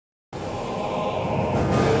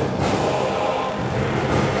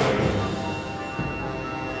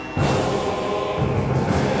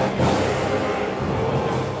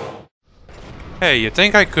Hey, you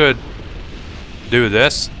think I could do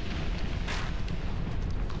this?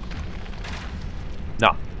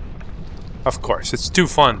 No. Of course, it's too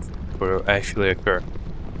fun to actually occur.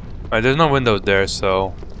 Alright, there's no windows there,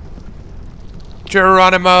 so...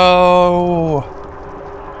 Geronimo!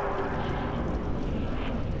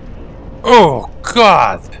 Oh,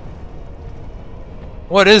 God!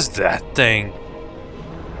 What is that thing?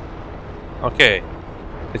 Okay.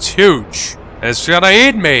 It's huge. And it's gonna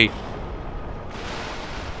eat me!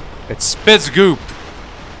 It spits goop.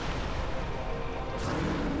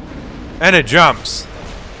 And it jumps.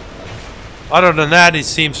 Other than that, he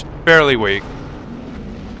seems fairly weak.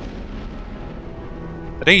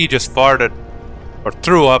 I think he just farted. Or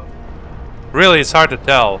threw up. Really, it's hard to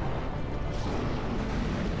tell.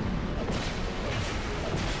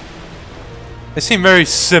 They seem very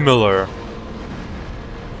similar.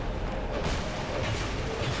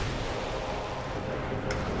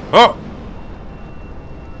 Oh!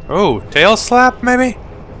 Oh, tail slap, maybe?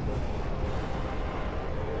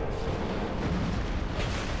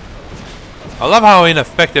 I love how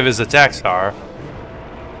ineffective his attacks are.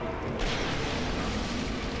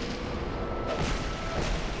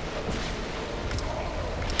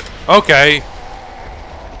 Okay.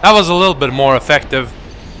 That was a little bit more effective.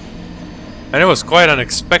 And it was quite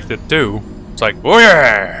unexpected, too. It's like, oh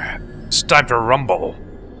yeah! It's time to rumble.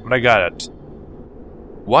 But I got it.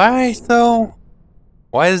 Why, though?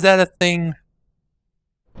 Why is that a thing?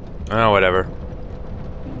 Oh, whatever.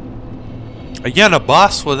 Again, a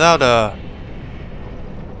boss without a...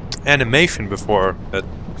 animation before. That...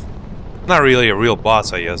 Not really a real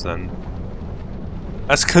boss, I guess, then.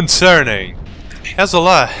 That's concerning. He has a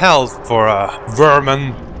lot of health for a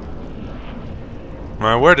vermin.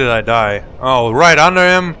 Where did I die? Oh, right under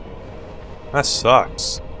him? That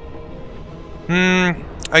sucks.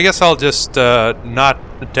 I guess I'll just not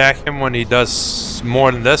attack him when he does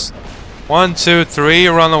more than this. 1, 2, 3,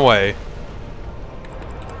 run away.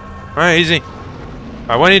 Alright, easy.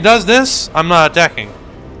 Alright, when he does this, I'm not attacking.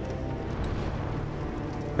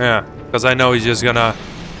 Yeah, because I know he's just gonna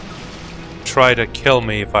try to kill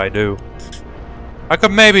me if I do. I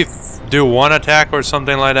could maybe do one attack or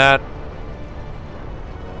something like that.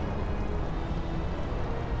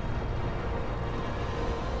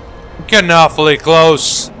 Getting awfully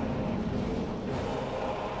close.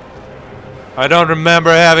 I don't remember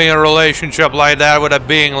having a relationship like that with a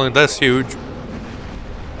being this huge.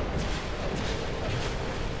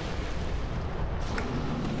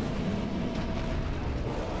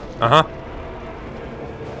 Uh-huh.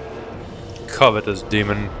 Covetous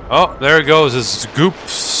demon. Oh, there goes his goop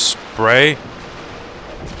spray.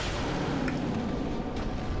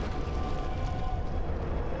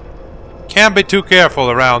 Can't be too careful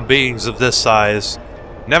around beings of this size.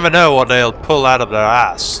 Never know what they'll pull out of their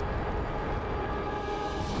ass.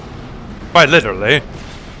 Quite literally.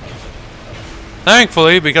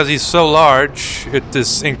 Thankfully, because he's so large, it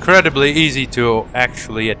is incredibly easy to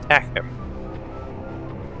actually attack him.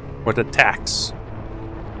 With attacks.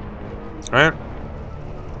 Right?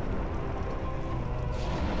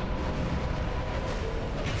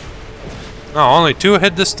 Oh, only 2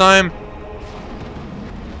 hit this time?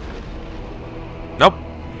 Nope.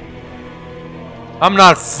 I'm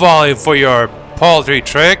not falling for your paltry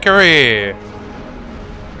trickery.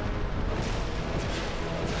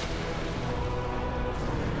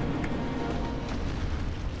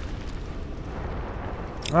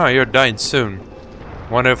 Oh, you're dying soon.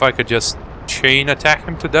 Wonder if I could just chain attack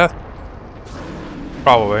him to death?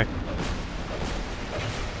 Probably.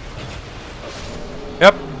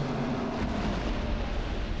 Yep.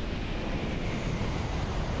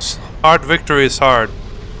 Hard victory is hard.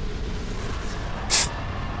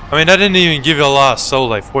 I mean, I didn't even give you a lot of soul,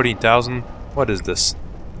 like 14,000. What is this?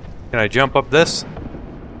 Can I jump up this?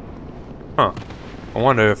 Huh. I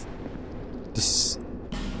wonder if this...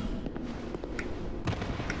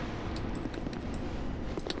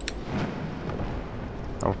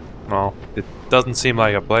 Oh, no. It doesn't seem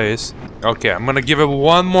like a place. Okay, I'm gonna give it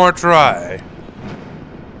one more try.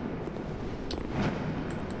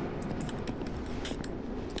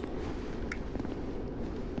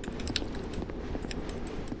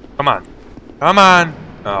 Come on. Come on!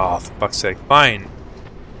 Oh, for fuck's sake. Fine.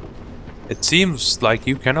 It seems like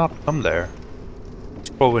you cannot come there.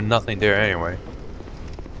 There's probably nothing there anyway.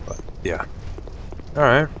 But, yeah.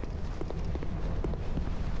 Alright.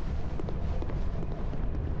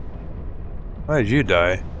 Why did you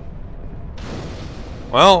die?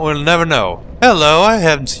 Well, we'll never know. Hello, I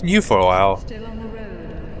haven't seen you for a while. Still on the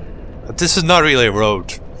road. But this is not really a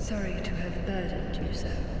road. Sorry to have burdened you,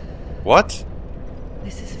 sir. What?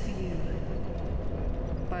 This is for you,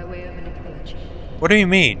 by way of an apology. What do you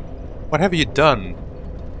mean? What have you done?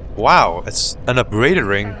 Wow, it's an abraded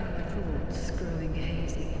ring. My thoughts growing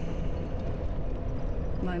hazy.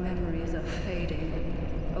 My memories are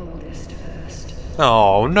fading. Oldest first.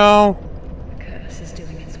 Oh no. The curse is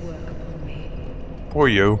doing its work upon me. Poor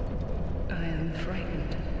you. I am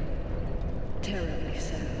frightened. Terribly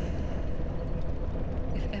so.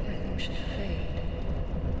 If everything should fade,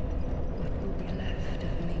 what will be left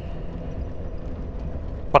of me?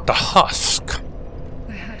 But the husk.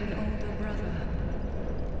 I had an older brother.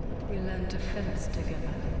 We learned to fence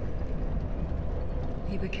together.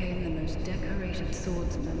 He became the most decorated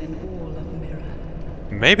swordsman in all of Mirror.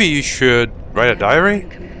 Maybe you should write a diary?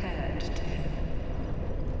 Compared to him.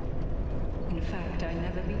 In fact, I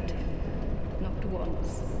never beat him. Not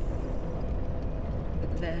once.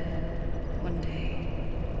 But then, one day,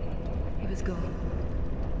 he was gone.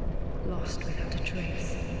 Lost without a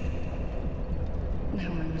trace. Now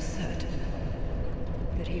I'm certain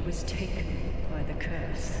that he was taken by the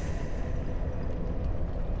curse.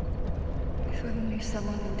 If only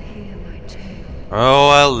someone would hear my tale. Oh,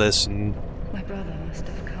 I'll listen. My brother must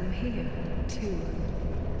have come here, too.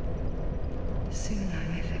 Soon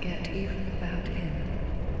I may forget even about him.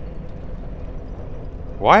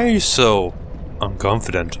 Why are you so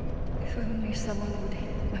unconfident? If only someone would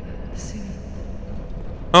hear my brother soon.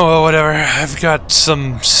 Oh, well, whatever. I've got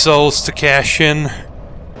some souls to cash in.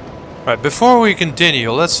 Right, before we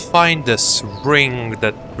continue, let's find this ring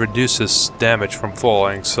that reduces damage from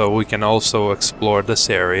falling, so we can also explore this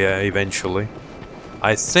area eventually.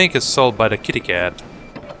 I think it's sold by the kitty cat.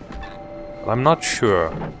 But I'm not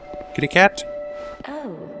sure. Kitty cat?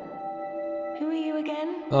 Oh. Who are you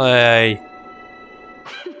again? Hey.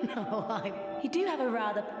 No, you do have a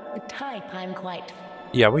rather type I'm quite...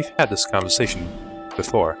 Yeah, we've had this conversation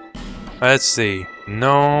before. Let's see.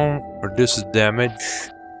 No, reduces damage.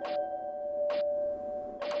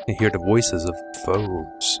 You hear the voices of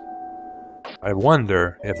foes. I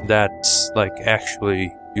wonder if that's, like,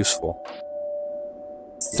 actually useful.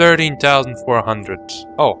 13,400.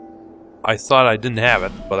 Oh, I thought I didn't have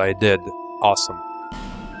it, but I did. Awesome.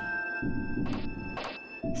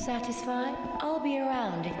 Satisfied? I'll be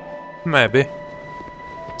around. Maybe.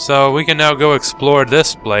 So we can now go explore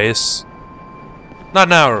this place. Not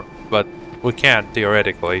now, but we can,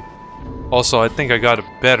 theoretically. Also, I think I got a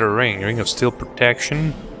better ring. Ring of Steel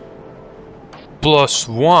Protection.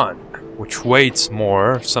 +1, which weights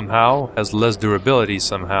more somehow, has less durability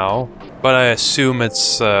somehow, but I assume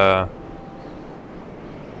it's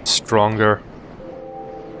stronger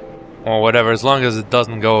or whatever, as long as it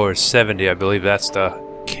doesn't go over 70. I believe that's the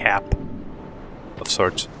cap of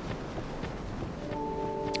sorts.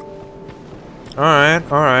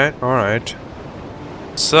 Alright.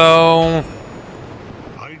 So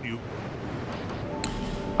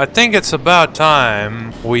I think it's about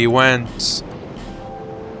time we went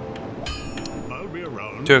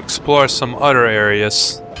to explore some other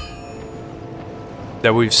areas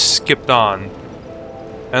that we've skipped on.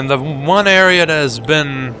 And the one area that has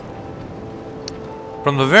been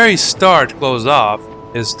from the very start closed off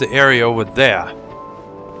is the area over there.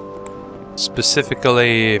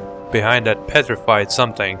 Specifically behind that petrified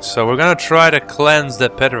something. So we're gonna try to cleanse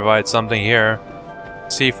that petrified something here.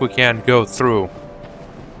 See if we can go through.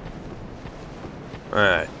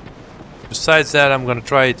 Alright. Besides that, I'm gonna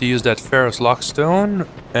try to use that Ferrous Lockstone,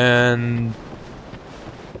 and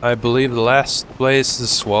I believe the last place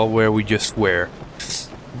is, well, where we just were.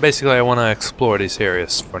 Basically, I want to explore these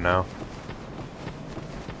areas for now.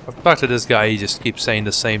 I've talked to this guy, he just keeps saying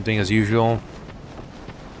the same thing as usual.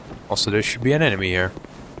 Also, there should be an enemy here.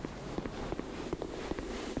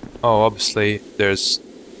 Oh, obviously, there's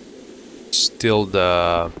still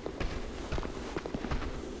the...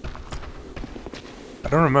 I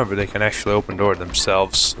don't remember they can actually open door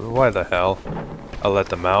themselves. Why the hell? I'll let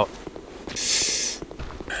them out.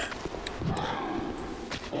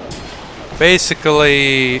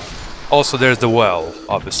 Basically, also there's the well,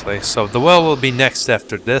 obviously. So the well will be next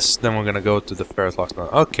after this, then we're gonna go to the Ferrous Lockstone.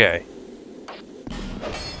 Okay.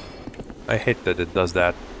 I hate that it does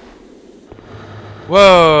that.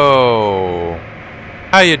 Whoa!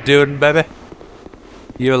 How you doing, baby?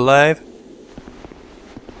 You alive?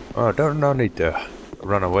 Oh, no need to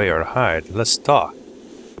run away or hide. Let's talk.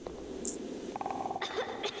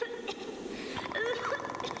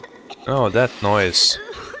 Oh, that noise.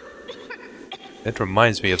 It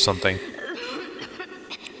reminds me of something.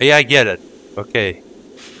 Hey, I get it. Okay.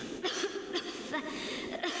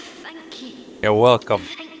 Thank you. You're welcome.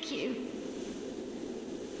 Thank you.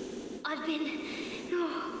 I've been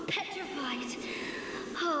petrified.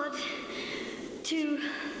 Hard to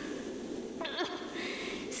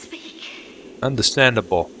speak.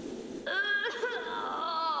 Understandable.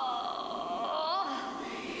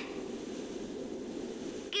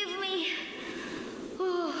 Give me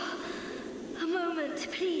a moment,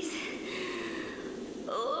 please.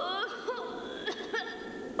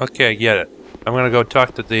 Okay, I get it. I'm gonna go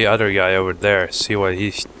talk to the other guy over there, see what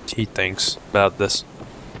he thinks about this.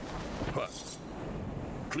 What?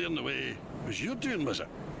 Clearing the way was you doing, was it?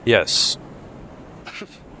 Yes.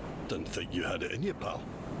 Didn't think you had it in you, pal.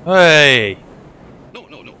 Hey!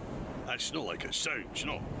 No. That's not like it sounds,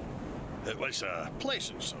 no. It was a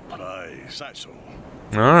pleasant surprise, that's all.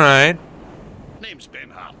 Alright. Name's Ben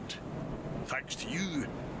Hart. Thanks to you,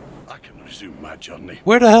 I can resume my journey.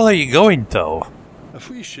 Where the hell are you going, though? If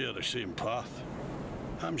we share the same path,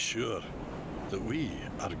 I'm sure that we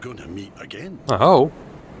are going to meet again. Oh.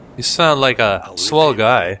 You sound like a I'll swell repay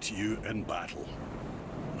guy. to you in battle.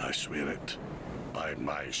 I swear it by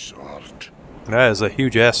my sword. That is a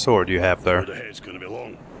huge ass sword you have there. The head's going to be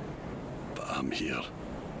long, but I'm here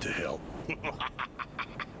to help.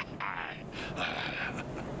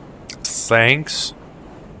 Thanks.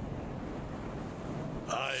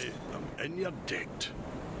 I am in your debt.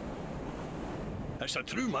 It's a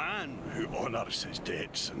true man who honours his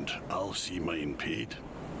debts, and I'll see mine paid.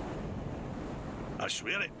 I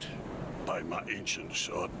swear it by my ancient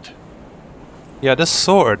sword. Yeah, this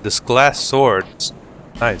sword, this glass sword, it's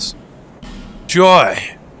nice.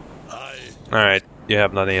 Joy! Alright, you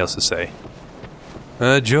have nothing else to say.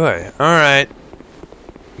 Joy. Alright.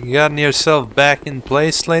 You gotten yourself back in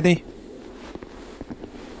place, lady?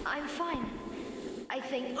 I'm fine. I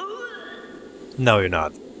think. No, you're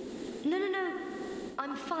not. No.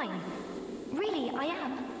 I'm fine. Really, I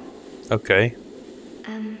am. Okay.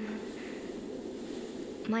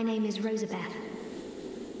 My name is Rosabeth.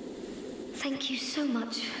 Thank you so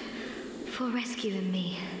much for rescuing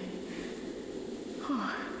me.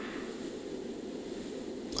 Oh.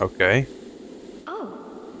 Okay. Oh.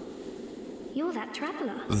 You're that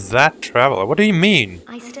traveler. That traveler? What do you mean?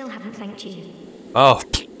 I still haven't thanked you. Oh,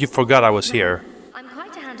 you forgot I was here. I'm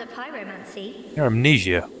quite a hand at pyromancy. Your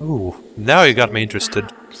amnesia. Ooh, now you got me interested.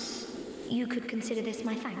 Perhaps you could consider this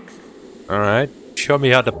my thanks. Alright, show me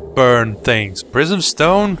how to burn things. Prism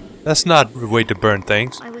stone? That's not the way to burn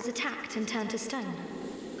things. I was attacked and turned to stone,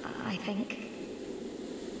 I think.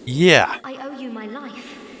 Yeah. I owe you my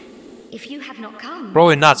life. If you had not come...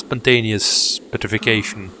 Probably not spontaneous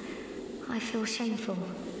petrification. I feel shameful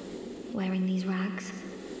wearing these rags.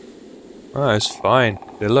 Oh, it's fine.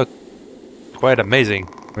 They look quite amazing.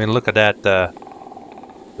 I mean, look at that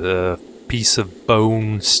the piece of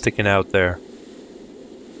bone sticking out there.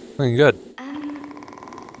 Looking good.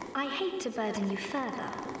 I hate to burden you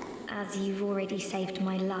further, as you've already saved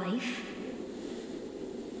my life.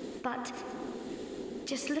 But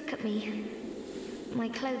just look at me. My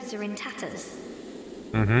clothes are in tatters.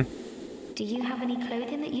 Mm-hmm. Do you have any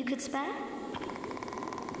clothing that you could spare?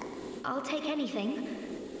 I'll take anything,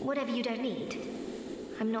 whatever you don't need.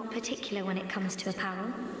 I'm not particular when it comes to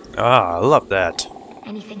apparel. Ah, I love that.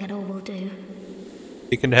 Anything at all will do.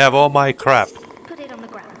 You can have all my crap. Put it on the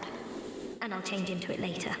ground, and I'll change into it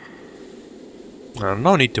later.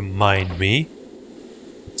 No need to mind me.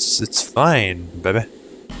 It's fine, baby.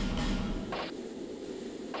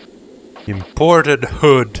 Imported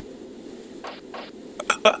hood.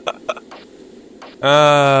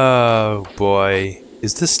 Oh boy.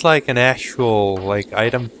 Is this like an actual like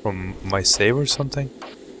item from my save or something?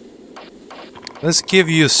 Let's give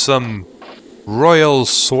you some Royal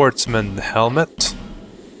Swordsman helmet.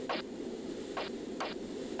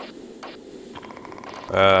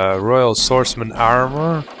 Royal Swordsman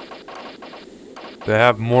armor. They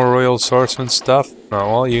have more Royal Swordsman stuff. No,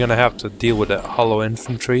 well, you're gonna have to deal with the hollow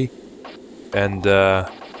infantry and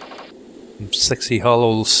sexy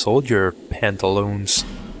hollow soldier pantaloons.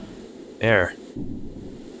 There.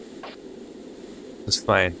 That's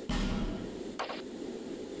fine.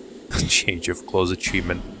 Change of clothes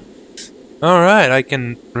achievement. Alright, I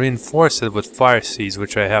can reinforce it with fire seeds,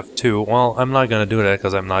 which I have too. Well, I'm not gonna do that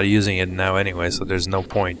because I'm not using it now anyway, so there's no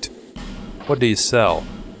point. What do you sell?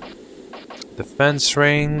 Defense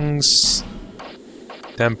rings,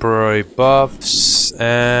 temporary buffs,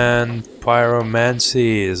 and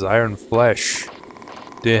pyromancy is iron flesh.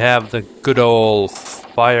 Do you have the good old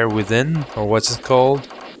fire within, or what's it called?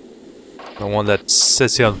 The one that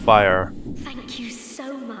sets you on fire. Thank you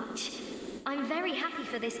so much. I'm very happy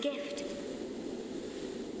for this gift.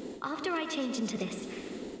 After I change into this,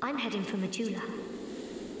 I'm heading for Medulla.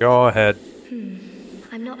 Go ahead.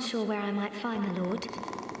 I'm not sure where I might find the Lord.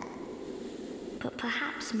 But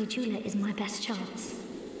perhaps Medulla is my best chance.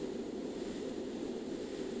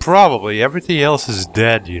 Probably. Everything else is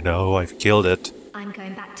dead, you know. I've killed it. I'm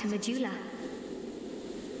going back to Medulla.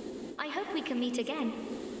 I hope we can meet again.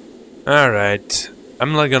 Alright.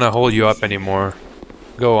 I'm not gonna hold you up anymore.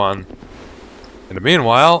 Go on. In the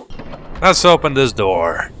meanwhile, let's open this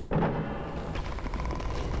door.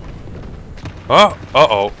 Oh,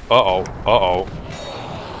 uh-oh, uh-oh, uh-oh.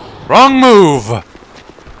 Wrong move!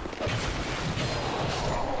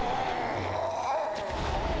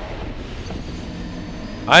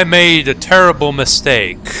 I made a terrible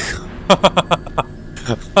mistake.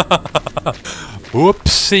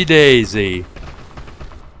 Whoopsie daisy.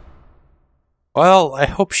 Well, I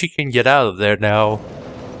hope she can get out of there now.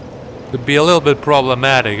 It'd be a little bit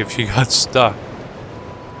problematic if she got stuck.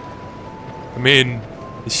 I mean,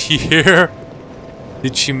 is she here?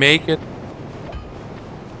 Did she make it?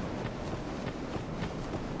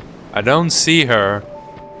 I don't see her.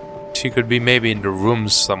 She could be maybe in the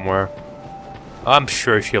rooms somewhere. I'm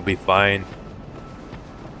sure she'll be fine.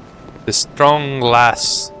 The strong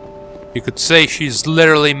lass. You could say she's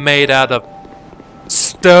literally made out of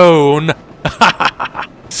stone.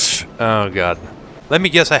 Oh god. Let me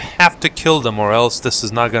guess, I have to kill them or else this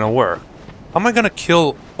is not gonna work. How am I gonna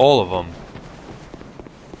kill all of them?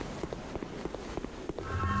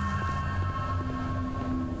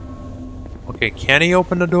 Okay, can he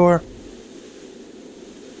open the door?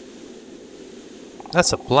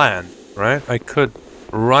 That's a plan, right? I could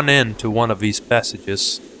run into one of these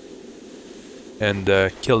passages and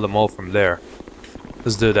kill them all from there.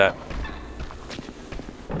 Let's do that.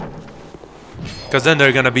 Because then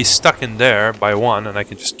they're gonna be stuck in there by one and I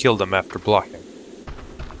can just kill them after blocking.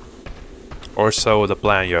 Or so the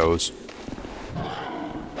plan goes.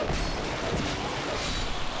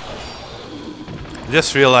 I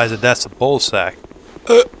just realized that that's a ball sack.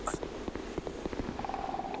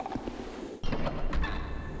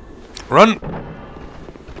 Run!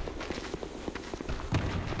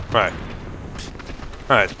 Right.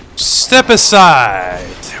 Alright. Step aside!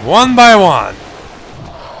 One by one!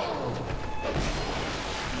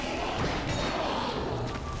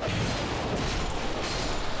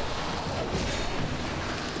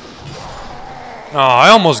 Oh, I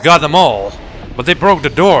almost got them all. But they broke the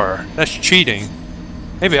door. That's cheating.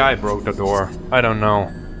 Maybe I broke the door. I don't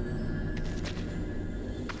know.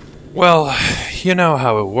 Well, you know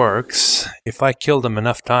how it works. If I kill them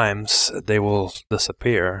enough times, they will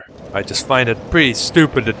disappear. I just find it pretty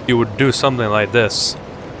stupid that you would do something like this.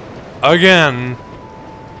 Again!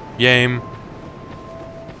 Game.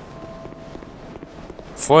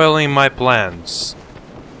 Foiling my plans.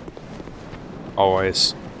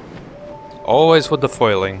 Always. Always with the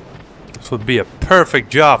foiling. This would be a perfect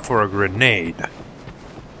job for a grenade.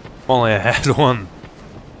 If only I had one.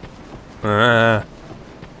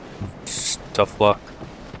 Tough luck.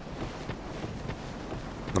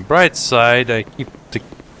 On the bright side, I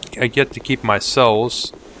get to keep my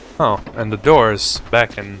souls. Oh, and the door's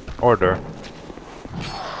back in order.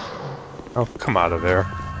 Oh, come out of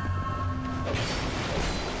there.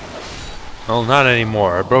 Well, not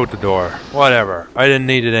anymore. I broke the door. Whatever. I didn't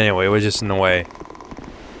need it anyway. It was just in the way.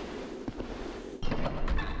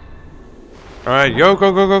 Alright, go,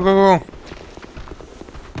 go, go, go, go, go.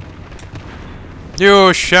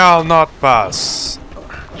 You shall not pass.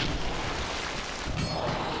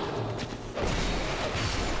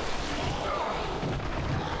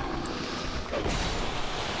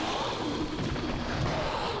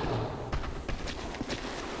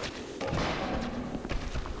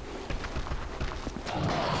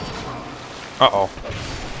 Uh-oh.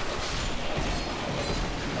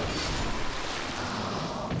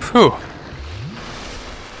 Phew.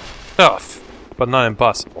 Tough, but not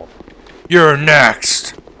impossible. You're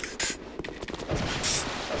next!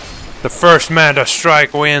 The first man to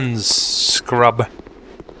strike wins, scrub.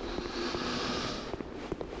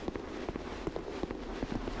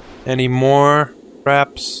 Any more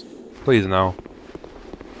traps? Please no.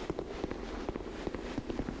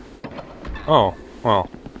 Oh, well.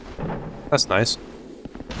 That's nice.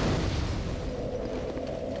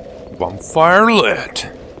 Bonfire lit.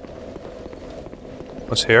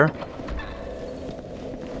 What's here?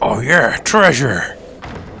 Oh yeah, treasure!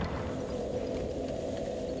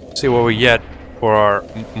 See what we get for our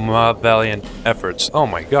valiant efforts. Oh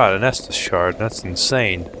my god, an Estus shard. That's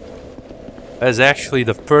insane. That's actually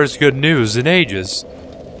the first good news in ages.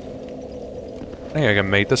 I think I can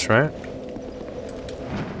make this, right?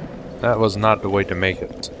 That was not the way to make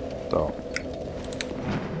it, though.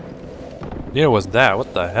 Neither was that.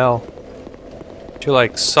 What the hell? Did you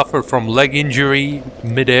like suffer from leg injury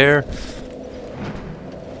midair?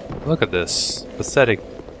 Look at this pathetic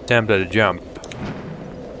attempt at a jump.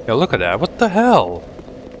 Yeah, look at that. What the hell?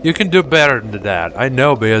 You can do better than that. I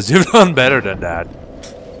know, because you've done better than that.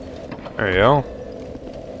 There you go.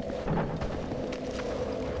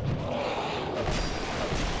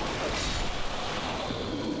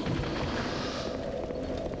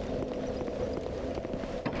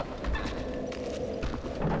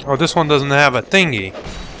 Oh, this one doesn't have a thingy.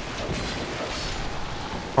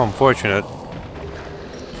 Oh, unfortunate.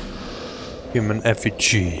 Human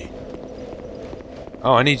effigy.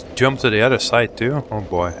 Oh, I need to jump to the other side too? Oh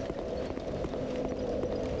boy.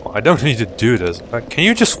 Well, I don't need to do this. Can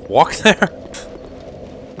you just walk there?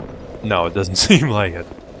 No, it doesn't seem like it.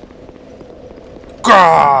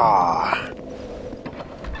 Gah!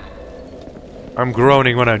 I'm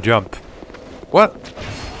groaning when I jump. What?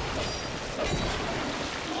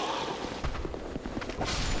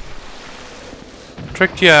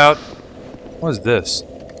 Tricked you out. What is this?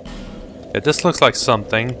 Yeah, this looks like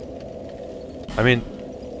something. I mean,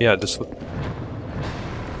 yeah, this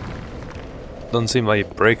doesn't seem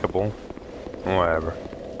like breakable. Whatever.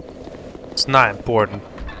 It's not important.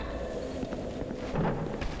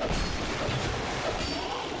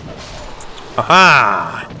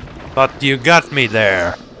 Aha! Thought you got me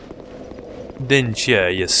there. Didn't ya,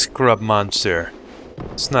 you scrub monster?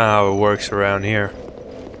 That's not how it works around here.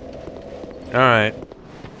 Alright.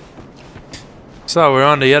 So we're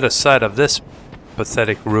on the other side of this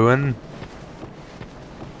pathetic ruin.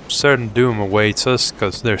 Certain doom awaits us,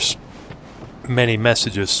 because there's many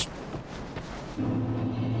messages.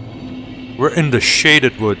 We're in the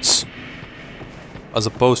shaded woods, as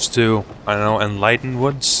opposed to, I don't know, enlightened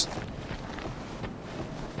woods.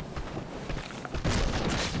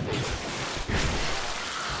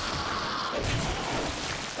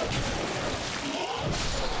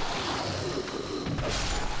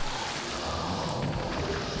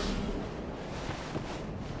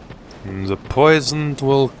 The poison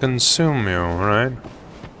will consume you, right?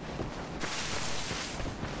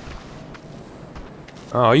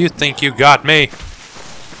 Oh, you think you got me?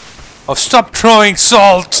 Oh, stop throwing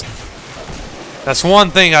salt! That's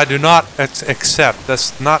one thing I do not accept.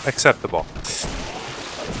 That's not acceptable.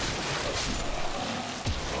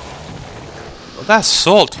 Well, that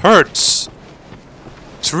salt hurts.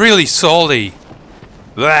 It's really salty.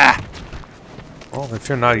 Blah! Well, if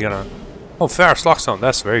you're not gonna... Oh, Ferrous Lockstone,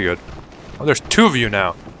 that's very good. Oh, there's two of you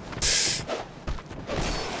now.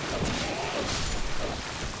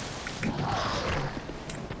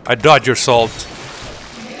 I dodged your salt.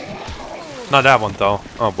 Not that one, though.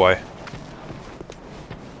 Oh, boy.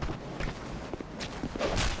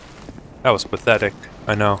 That was pathetic.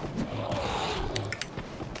 I know.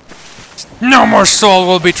 No more salt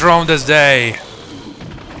will be thrown this day!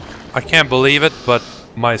 I can't believe it, but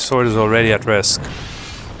my sword is already at risk.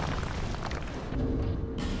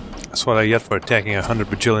 That's what I get for attacking 100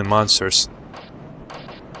 bajillion monsters.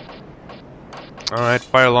 Alright,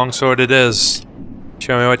 fire longsword it is.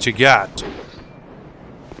 Show me what you got.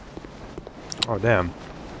 Oh, damn.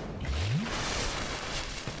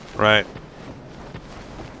 Right.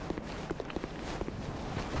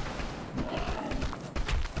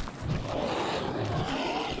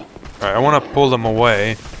 Alright, I want to pull them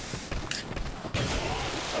away.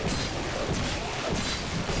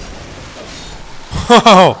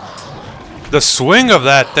 Oh! The swing of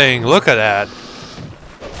that thing, look at that.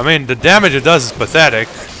 I mean, the damage it does is pathetic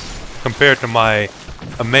compared to my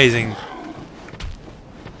amazing...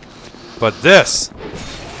 But this...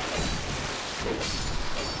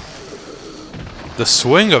 The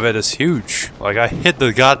swing of it is huge. Like, I hit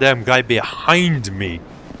the goddamn guy behind me.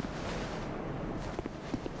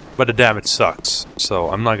 But the damage sucks, so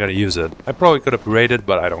I'm not gonna use it. I probably could have raided,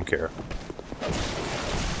 but I don't care.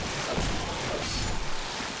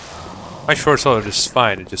 My short sword is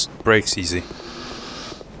fine, it just breaks easy.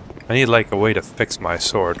 I need like a way to fix my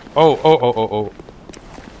sword. Oh.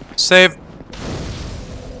 Save!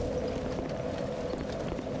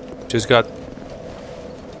 Just got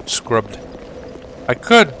scrubbed. I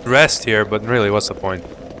could rest here, but really, what's the point?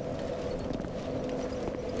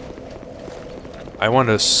 I want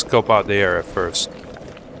to scope out the area first.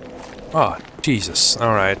 Oh, Jesus.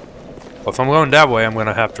 Alright. Well, if I'm going that way, I'm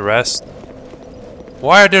gonna have to rest.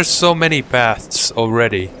 Why are there so many paths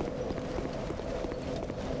already?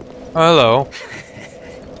 Hello.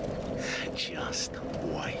 Just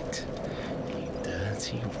wait, you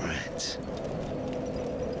dirty rat.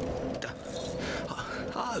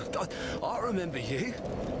 Oh, I remember you.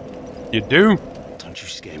 You do? Don't you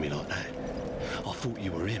scare me like that. I thought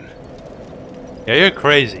you were him. Yeah, you're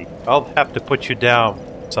crazy. I'll have to put you down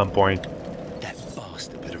at some point. That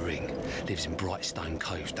bastard with the ring lives in Brightstone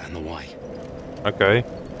Cove down the way. Okay.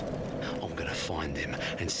 I'm gonna find him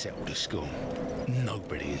and settle the score.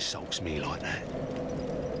 Nobody insults me like that.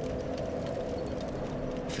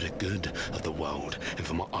 For the good of the world and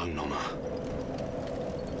for my own honour,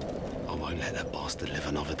 I won't let that bastard live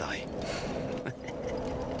another day.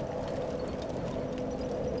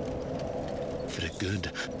 For the good.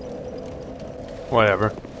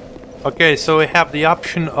 Whatever. Okay, so we have the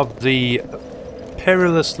option of the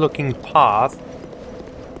perilous looking path,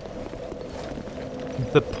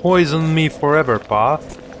 the poison me forever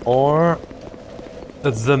path, or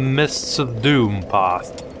the mists of doom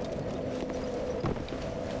path.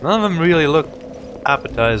 None of them really look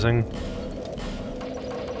appetizing.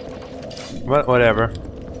 But whatever.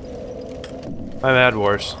 I've had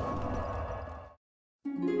worse.